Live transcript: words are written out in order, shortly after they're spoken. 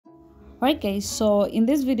Alright guys, so in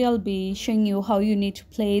this video I'll be showing you how you need to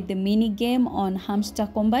play the mini game on Hamster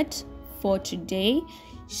Kombat for today.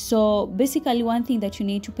 So basically one thing that you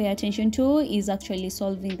need to pay attention to is actually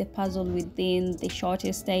solving the puzzle within the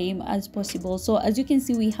shortest time as possible. So as you can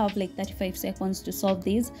see, we have like 35 seconds to solve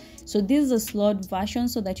this. So this is a slowed version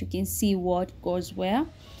so that you can see what goes where.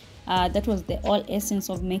 That was the whole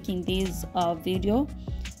essence of making this video,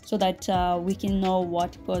 so that we can know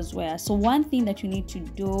what goes where. So one thing that you need to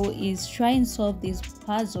do is try and solve this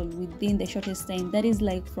puzzle within the shortest time. That is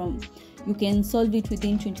like you can solve it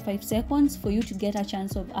within 25 seconds for you to get a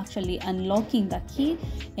chance of actually unlocking the key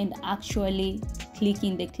and actually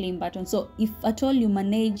clicking the claim button. So if at all you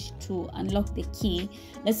manage to unlock the key,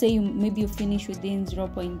 let's say maybe you finish within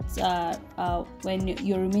when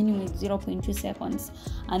you're remaining with 0.2 seconds,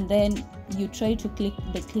 and then you try to click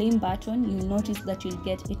the claim button, you'll notice that you'll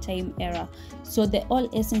get a time error. So the whole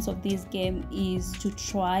essence of this game is to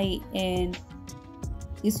try and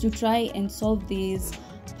solve this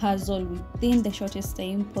puzzle within the shortest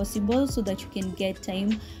time possible, so that you can get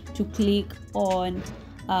time to click on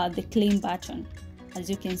the claim button. As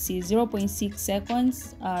you can see, 0.6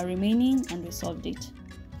 seconds remaining and we solved it.